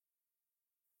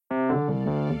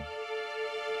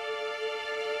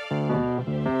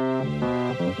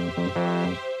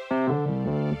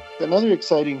Another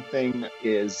exciting thing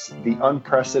is the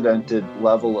unprecedented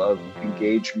level of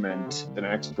engagement and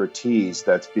expertise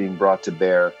that's being brought to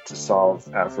bear to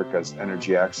solve Africa's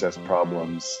energy access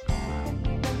problems.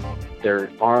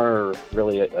 There are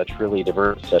really a truly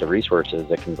diverse set of resources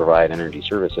that can provide energy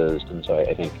services, and so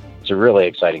I think it's a really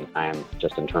exciting time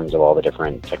just in terms of all the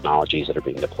different technologies that are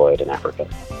being deployed in Africa.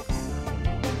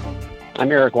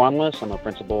 I'm Eric Wanless. I'm a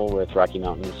principal with Rocky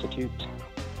Mountain Institute.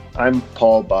 I'm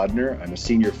Paul Bodnar. I'm a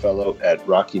senior fellow at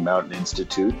Rocky Mountain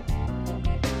Institute.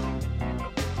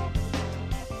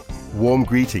 Warm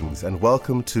greetings and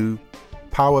welcome to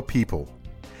Power People,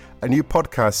 a new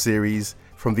podcast series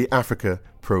from the Africa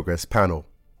Progress Panel.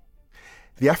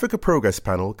 The Africa Progress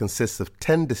Panel consists of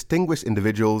 10 distinguished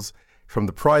individuals from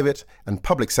the private and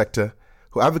public sector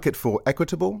who advocate for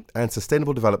equitable and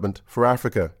sustainable development for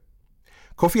Africa.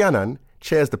 Kofi Annan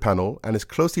chairs the panel and is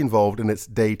closely involved in its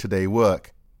day-to-day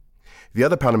work. The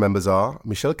other panel members are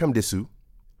Michel Kamdisu,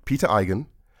 Peter Eigen,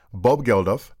 Bob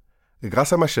Geldof,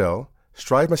 Grasa Machel,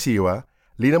 Strive Masiwa,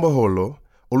 Lina Moholo,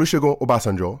 Olusegun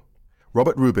Obasanjo,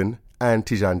 Robert Rubin, and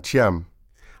Tijan Chiam.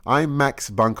 I'm Max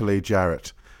Bankole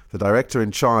Jarrett, the director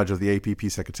in charge of the APP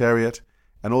Secretariat,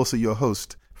 and also your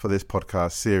host for this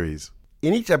podcast series.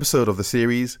 In each episode of the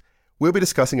series, we'll be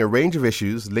discussing a range of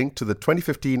issues linked to the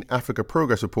 2015 Africa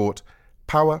Progress Report,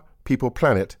 Power, People,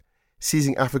 Planet,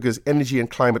 Seizing Africa's Energy and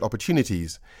Climate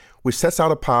Opportunities, which sets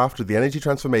out a path to the energy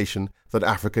transformation that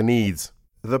Africa needs.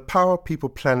 The Power, People,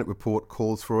 Planet report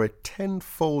calls for a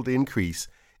tenfold increase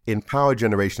in power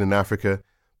generation in Africa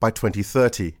by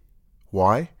 2030.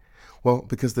 Why? Well,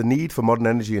 because the need for modern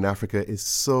energy in Africa is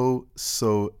so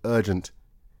urgent.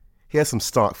 Here's some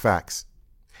stark facts.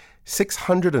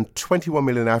 621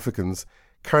 million Africans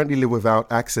currently live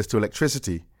without access to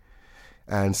electricity.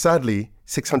 And sadly,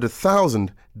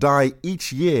 600,000 die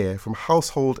each year from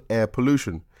household air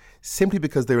pollution, simply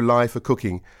because they rely for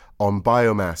cooking on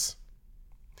biomass.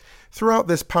 Throughout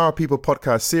this Power People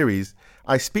podcast series,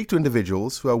 I speak to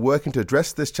individuals who are working to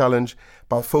address this challenge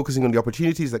by focusing on the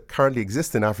opportunities that currently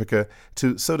exist in Africa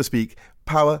to, so to speak,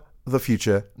 power the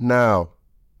future now.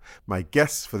 My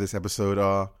guests for this episode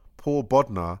are Paul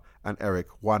Bodnar and Eric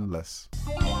Wanless.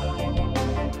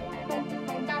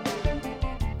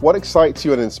 What excites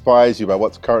you and inspires you about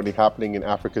what's currently happening in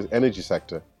Africa's energy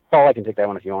sector? Paul, I can take that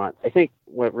one if you want. I think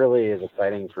what really is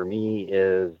exciting for me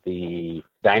is the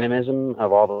dynamism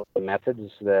of all the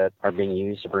methods that are being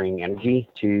used to bring energy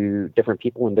to different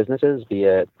people and businesses, be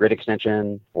it grid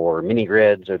extension or mini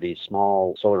grids or these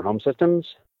small solar home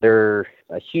systems. There's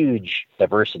a huge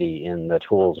diversity in the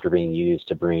tools that are being used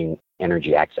to bring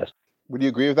energy access. Would you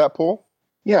agree with that, Paul?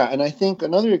 Yeah, and I think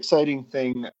another exciting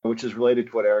thing, which is related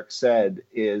to what Eric said,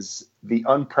 is the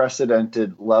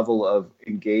unprecedented level of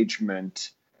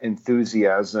engagement,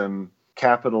 enthusiasm,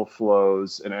 capital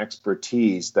flows, and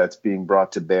expertise that's being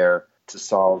brought to bear to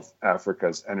solve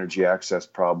Africa's energy access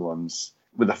problems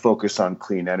with a focus on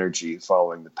clean energy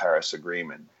following the Paris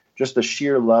Agreement. Just the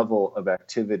sheer level of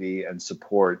activity and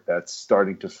support that's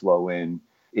starting to flow in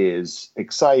is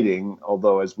exciting,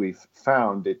 although as we've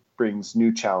found, it brings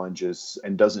new challenges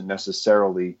and doesn't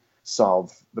necessarily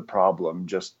solve the problem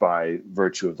just by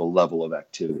virtue of the level of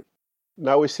activity.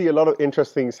 Now, we see a lot of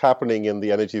interesting things happening in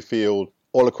the energy field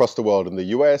all across the world, in the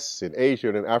US, in Asia,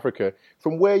 and in Africa.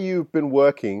 From where you've been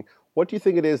working, what do you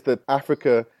think it is that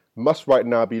Africa must right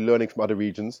now be learning from other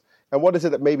regions? And what is it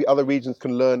that maybe other regions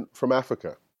can learn from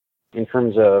Africa? In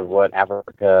terms of what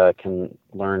Africa can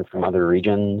learn from other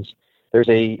regions, there's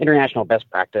a international best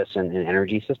practice in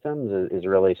energy systems is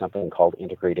really something called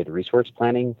integrated resource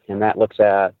planning, and that looks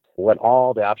at what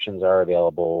all the options are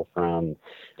available from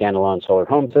standalone solar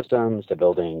home systems to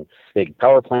building big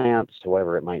power plants to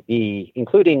whatever it might be,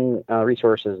 including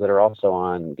resources that are also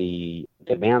on the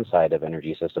demand side of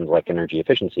energy systems like energy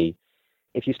efficiency.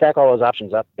 If you stack all those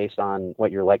options up based on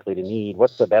what you're likely to need,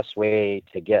 what's the best way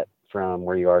to get from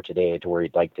where you are today to where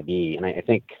you'd like to be? And I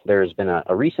think there's been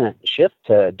a recent shift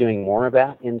to doing more of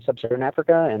that in sub-Saharan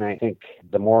Africa. And I think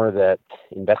the more that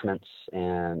investments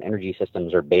and energy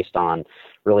systems are based on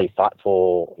really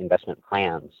thoughtful investment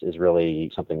plans is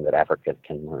really something that Africa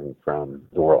can learn from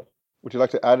the world. Would you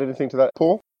like to add anything to that,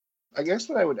 Paul? I guess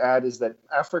what I would add is that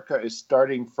Africa is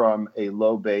starting from a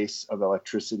low base of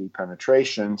electricity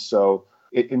penetration. So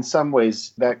in some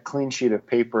ways, that clean sheet of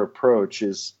paper approach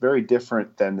is very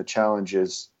different than the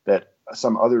challenges that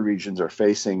some other regions are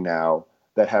facing now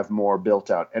that have more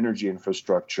built-out energy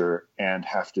infrastructure and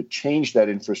have to change that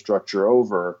infrastructure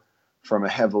over from a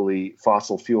heavily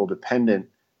fossil fuel-dependent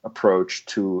approach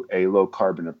to a low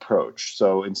carbon approach.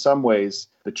 So in some ways,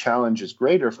 the challenge is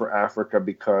greater for Africa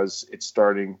because it's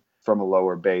starting from a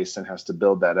lower base and has to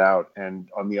build that out. And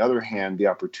on the other hand, the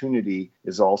opportunity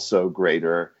is also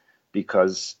greater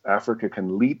because Africa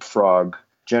can leapfrog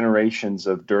generations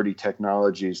of dirty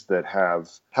technologies that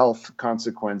have health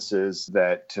consequences,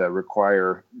 that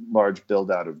require large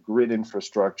build out of grid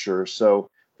infrastructure. So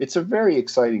it's a very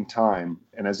exciting time.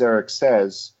 And as Eric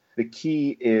says, the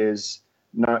key is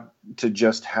not to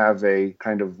just have a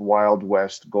kind of Wild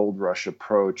West gold rush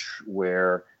approach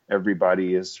where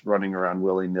everybody is running around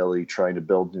willy-nilly trying to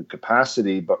build new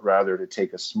capacity, but rather to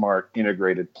take a smart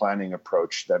integrated planning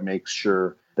approach that makes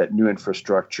sure that new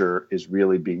infrastructure is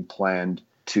really being planned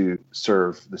to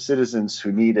serve the citizens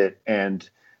who need it and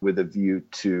with a view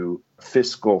to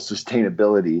fiscal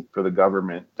sustainability for the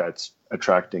government that's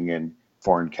attracting in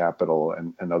foreign capital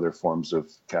and other forms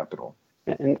of capital.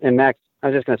 And Max, I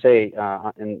was just going to say,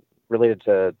 and related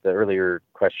to the earlier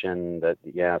question that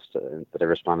you asked, that I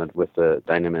responded with the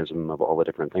dynamism of all the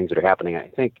different things that are happening, I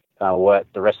think what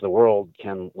the rest of the world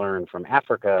can learn from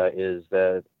Africa is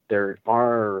that there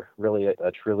are really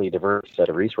a truly diverse set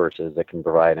of resources that can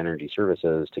provide energy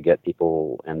services to get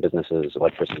people and businesses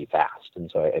electricity fast.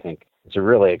 And so I think it's a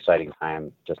really exciting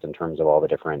time just in terms of all the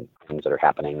different things that are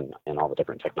happening and all the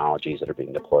different technologies that are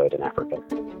being deployed in Africa.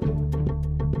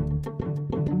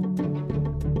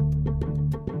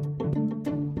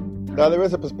 Now, there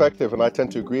is a perspective, and I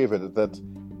tend to agree with it, that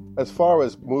as far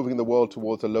as moving the world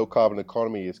towards a low-carbon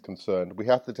economy is concerned, we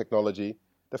have the technology,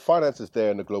 the finance is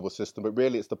there in the global system, but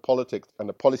really it's the politics and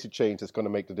the policy change that's going to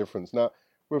make the difference. Now,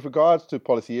 with regards to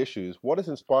policy issues, what has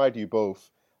inspired you both,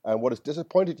 and what has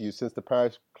disappointed you since the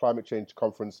Paris Climate Change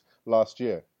Conference last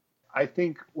year? I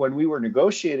think when we were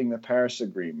negotiating the Paris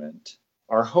Agreement,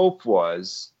 our hope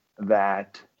was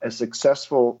that a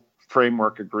successful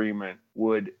framework agreement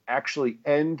would actually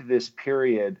end this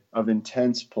period of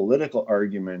intense political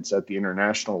arguments at the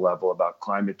international level about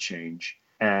climate change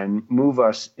and move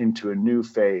us into a new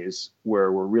phase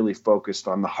where we're really focused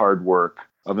on the hard work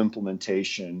of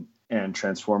implementation and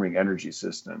transforming energy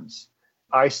systems.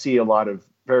 I see a lot of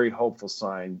very hopeful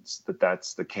signs that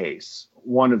that's the case.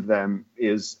 One of them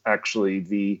is actually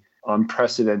the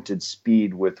unprecedented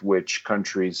speed with which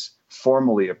countries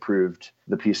formally approved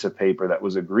the piece of paper that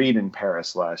was agreed in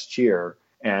Paris last year.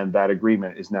 And that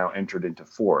agreement is now entered into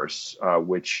force,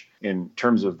 which in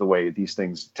terms of the way these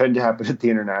things tend to happen at the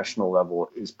international level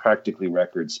is practically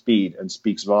record speed and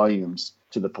speaks volumes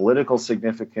to the political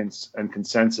significance and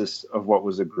consensus of what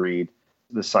was agreed,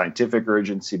 the scientific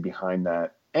urgency behind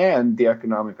that, and the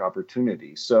economic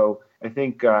opportunity. So I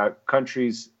think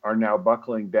countries are now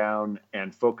buckling down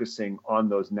and focusing on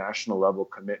those national level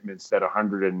commitments that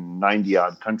 190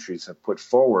 odd countries have put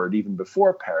forward even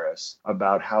before Paris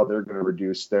about how they're going to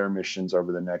reduce their emissions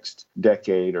over the next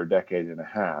decade or decade and a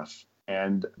half.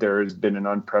 And there has been an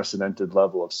unprecedented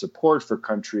level of support for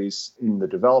countries in the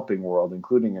developing world,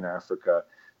 including in Africa,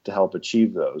 to help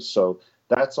achieve those. So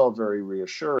that's all very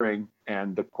reassuring.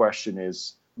 And the question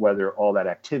is whether all that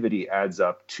activity adds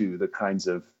up to the kinds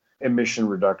of emission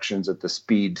reductions at the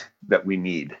speed that we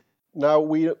need. Now,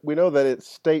 we know that it's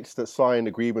states that sign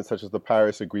agreements such as the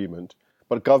Paris Agreement,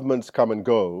 but governments come and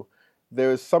go.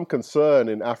 There is some concern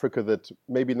in Africa that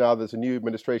maybe now there's a new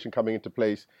administration coming into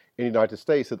place in the United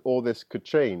States that all this could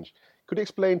change. Could you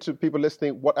explain to people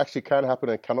listening what actually can happen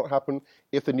and cannot happen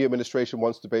if the new administration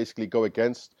wants to basically go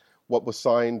against what was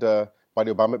signed by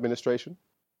the Obama administration?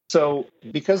 So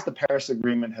because the Paris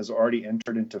Agreement has already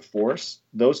entered into force,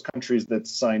 those countries that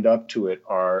signed up to it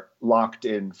are locked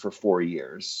in for 4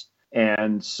 years.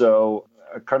 And so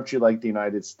a country like the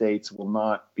United States will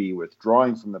not be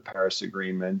withdrawing from the Paris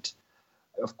Agreement.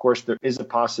 Of course, there is a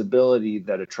possibility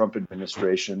that a Trump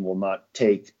administration will not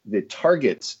take the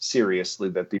targets seriously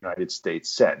that the United States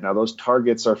set. Now, those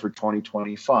targets are for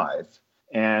 2025.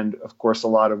 And of course, a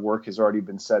lot of work has already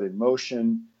been set in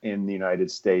motion in the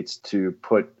United States to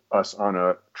put us on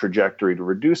a trajectory to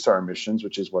reduce our emissions,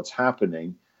 which is what's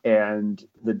happening. And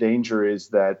the danger is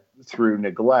that through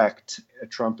neglect, a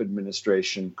Trump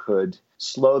administration could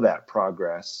slow that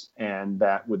progress, and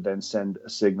that would then send a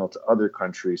signal to other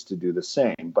countries to do the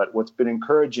same. But what's been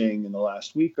encouraging in the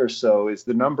last week or so is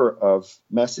the number of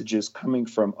messages coming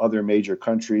from other major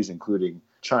countries, including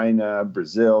China,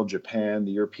 Brazil, Japan,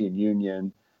 the European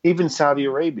Union, even Saudi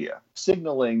Arabia,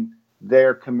 signaling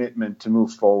their commitment to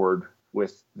move forward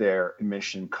with their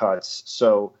emission cuts.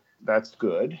 So that's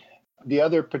good. The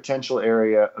other potential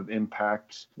area of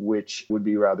impact, which would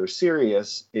be rather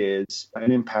serious, is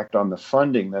an impact on the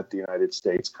funding that the United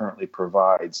States currently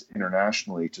provides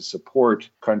internationally to support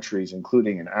countries,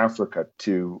 including in Africa,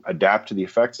 to adapt to the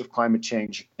effects of climate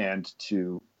change and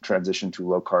to transition to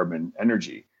low carbon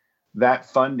energy. That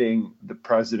funding, the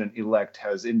president-elect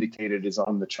has indicated, is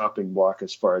on the chopping block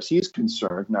as far as he's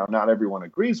concerned. Now, not everyone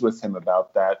agrees with him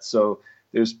about that, so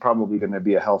there's probably going to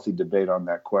be a healthy debate on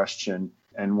that question.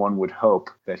 And one would hope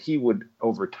that he would,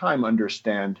 over time,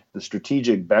 understand the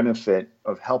strategic benefit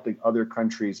of helping other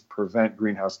countries prevent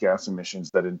greenhouse gas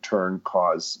emissions that in turn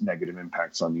cause negative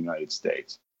impacts on the United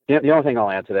States. The only thing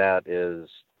I'll add to that is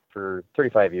for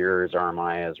 35 years,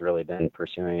 RMI has really been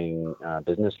pursuing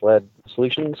business-led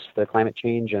solutions to climate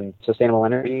change and sustainable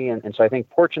energy. And so I think,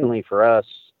 fortunately for us,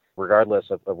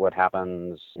 regardless of what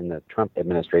happens in the Trump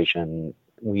administration,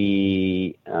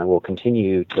 we will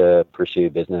continue to pursue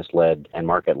business-led and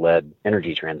market-led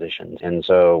energy transitions. And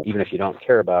so even if you don't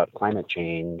care about climate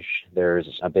change,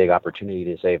 there's a big opportunity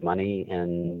to save money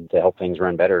and to help things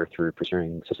run better through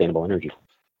pursuing sustainable energy.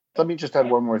 Let me just add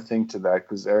one more thing to that,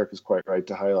 because Eric is quite right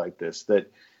to highlight this,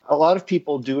 that a lot of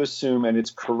people do assume, and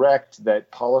it's correct, that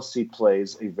policy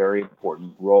plays a very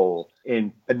important role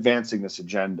in advancing this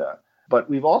agenda. But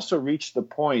we've also reached the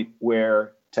point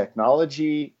where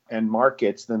technology and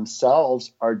markets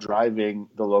themselves are driving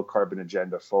the low carbon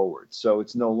agenda forward. So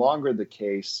it's no longer the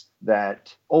case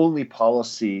that only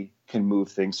policy can move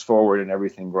things forward and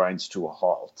everything grinds to a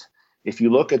halt. If you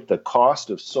look at the cost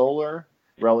of solar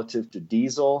relative to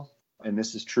diesel, and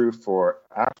this is true for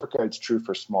Africa, it's true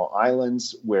for small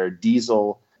islands where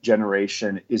diesel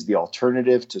generation is the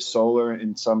alternative to solar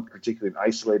in some particularly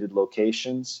isolated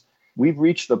locations. We've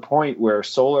reached the point where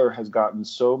solar has gotten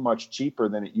so much cheaper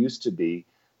than it used to be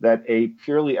that a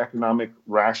purely economic,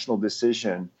 rational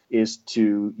decision is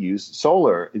to use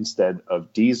solar instead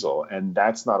of diesel. And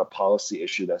that's not a policy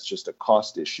issue, that's just a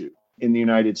cost issue. In the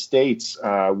United States,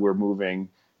 we're moving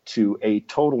to a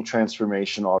total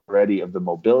transformation already of the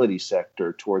mobility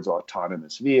sector towards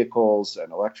autonomous vehicles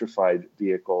and electrified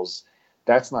vehicles.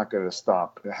 That's not going to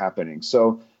stop happening.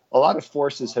 So a lot of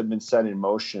forces have been set in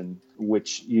motion,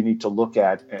 which you need to look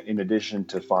at in addition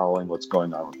to following what's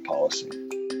going on with policy.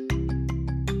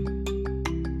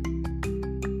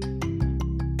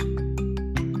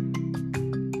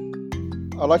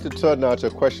 I'd like to turn now to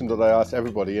a question that I ask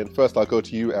everybody. And first, I'll go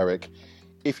to you, Eric.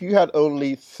 If you had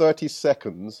only 30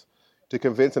 seconds to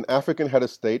convince an African head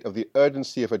of state of the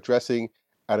urgency of addressing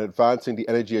and advancing the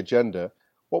energy agenda,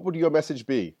 what would your message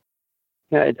be?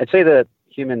 Yeah, I'd say that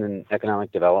human and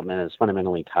economic development is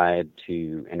fundamentally tied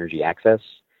to energy access,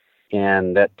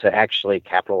 and that to actually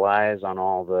capitalize on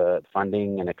all the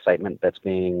funding and excitement that's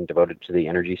being devoted to the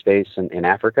energy space in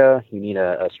Africa, you need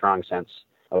a strong sense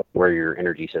of where your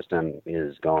energy system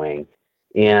is going.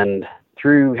 And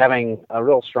through having a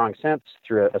real strong sense,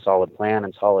 through a solid plan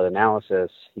and solid analysis,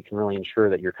 you can really ensure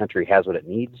that your country has what it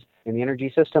needs in the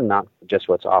energy system, not just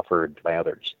what's offered by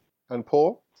others. And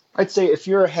Paul? I'd say if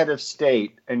you're a head of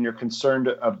state and you're concerned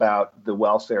about the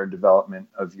welfare and development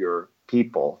of your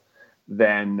people,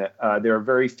 then there are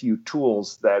very few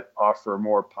tools that offer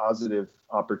more positive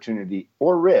opportunity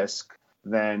or risk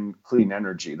than clean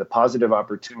energy. The positive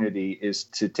opportunity is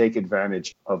to take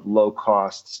advantage of low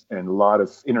costs and a lot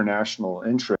of international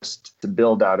interest to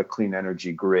build out a clean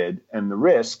energy grid. And the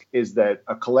risk is that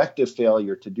a collective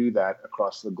failure to do that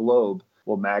across the globe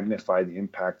will magnify the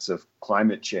impacts of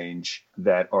climate change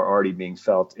that are already being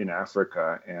felt in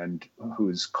Africa and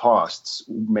whose costs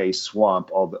may swamp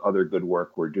all the other good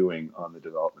work we're doing on the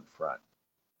development front.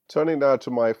 Turning now to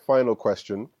my final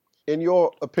question. In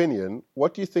your opinion,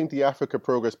 what do you think the Africa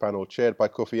Progress Panel, chaired by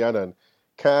Kofi Annan,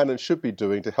 can and should be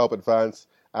doing to help advance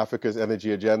Africa's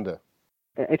energy agenda?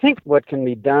 I think what can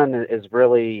be done is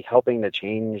really helping to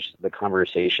change the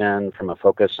conversation from a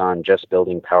focus on just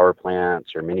building power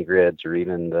plants or mini grids or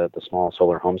even the small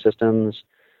solar home systems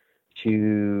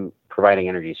to providing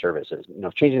energy services.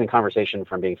 Changing the conversation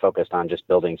from being focused on just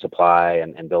building supply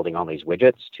and building all these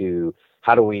widgets to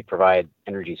how do we provide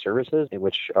energy services,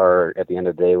 which are, at the end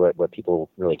of the day, what people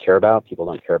really care about. People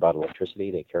don't care about electricity.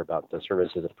 They care about the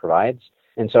services it provides.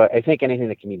 And so I think anything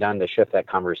that can be done to shift that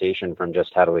conversation from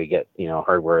just how do we get,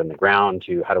 hardware in the ground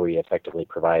to how do we effectively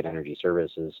provide energy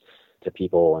services to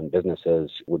people and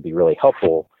businesses would be really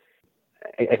helpful.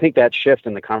 I think that shift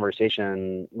in the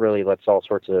conversation really lets all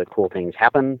sorts of cool things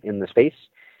happen in the space.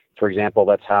 For example,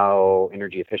 that's how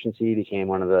energy efficiency became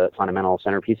one of the fundamental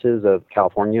centerpieces of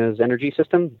California's energy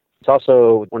system. It's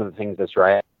also one of the things that's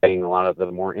driving a lot of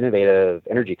the more innovative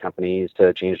energy companies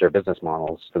to change their business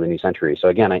models for the new century. So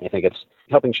again, I think it's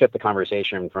helping shift the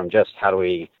conversation from just how do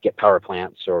we get power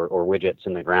plants or widgets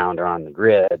in the ground or on the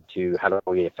grid to how do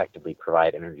we effectively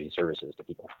provide energy services to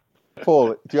people.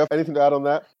 Paul, do you have anything to add on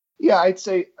that? Yeah, I'd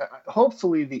say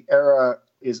hopefully the era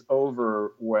is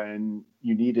over when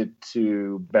you needed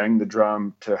to bang the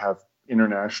drum to have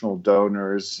international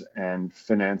donors and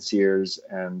financiers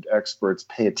and experts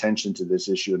pay attention to this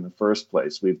issue in the first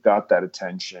place. We've got that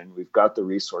attention. We've got the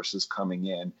resources coming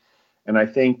in. And I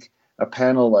think a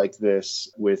panel like this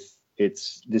with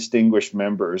its distinguished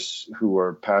members who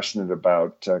are passionate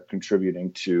about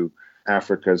contributing to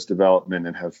Africa's development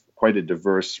and have quite a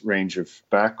diverse range of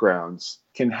backgrounds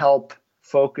can help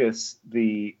focus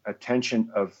the attention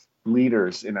of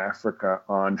leaders in Africa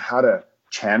on how to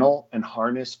channel and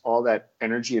harness all that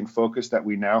energy and focus that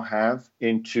we now have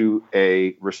into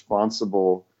a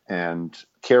responsible and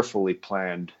carefully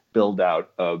planned build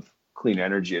out of clean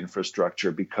energy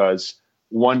infrastructure, because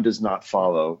one does not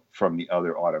follow from the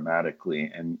other automatically.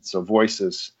 And so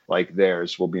voices like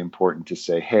theirs will be important to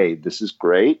say, hey, this is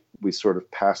great. We sort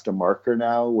of passed a marker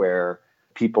now where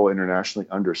people internationally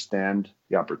understand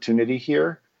the opportunity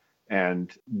here.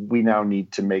 And we now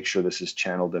need to make sure this is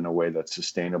channeled in a way that's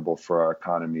sustainable for our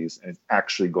economies and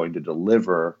actually going to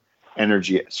deliver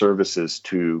energy services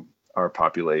to our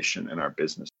population and our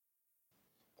business.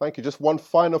 Thank you. Just one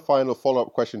final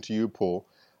follow-up question to you, Paul.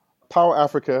 Power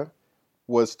Africa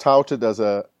was touted as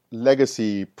a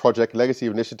legacy project, legacy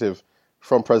initiative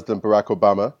from President Barack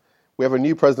Obama. We have a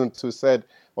new president who said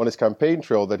on his campaign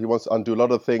trail that he wants to undo a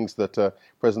lot of things that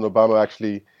President Obama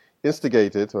actually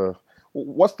instigated.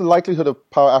 What's the likelihood of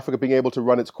Power Africa being able to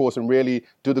run its course and really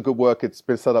do the good work it's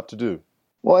been set up to do?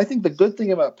 Well, I think the good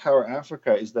thing about Power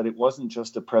Africa is that it wasn't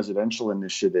just a presidential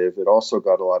initiative. It also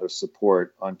got a lot of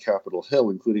support on Capitol Hill,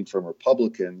 including from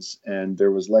Republicans. And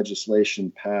there was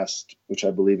legislation passed, which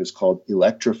I believe is called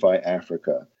Electrify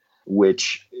Africa,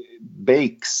 which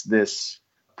bakes this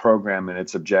program and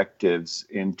its objectives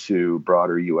into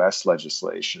broader U.S.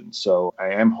 legislation. So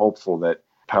I am hopeful that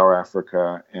Power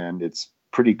Africa and its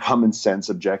pretty common sense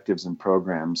objectives and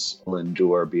programs will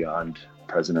endure beyond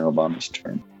President Obama's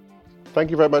term.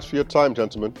 Thank you very much for your time,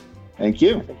 gentlemen. Thank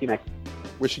you. Thank you, Max.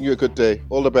 Wishing you a good day.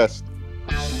 All the best.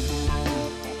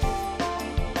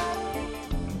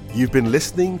 You've been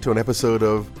listening to an episode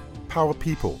of Power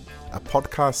People, a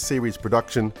podcast series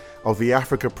production of the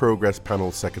Africa Progress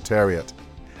Panel Secretariat.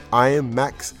 I am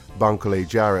Max Bankole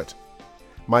Jarrett.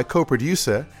 My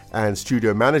co-producer and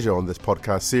studio manager on this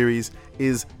podcast series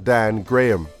is Dan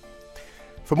Graham.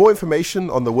 For more information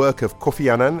on the work of Kofi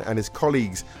Annan and his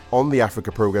colleagues on the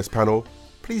Africa Progress Panel,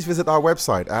 please visit our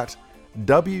website at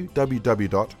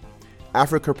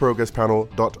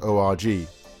www.africaprogresspanel.org.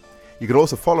 You can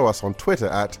also follow us on Twitter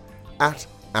at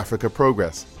Africa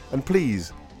Progress. And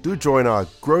please do join our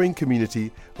growing community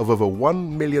of over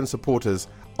 1 million supporters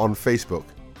on Facebook.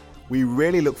 We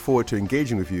really look forward to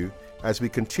engaging with you as we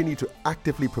continue to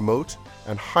actively promote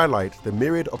and highlight the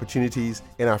myriad opportunities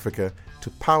in Africa to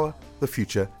power the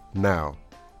future now.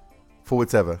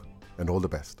 Forwards ever, and all the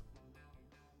best.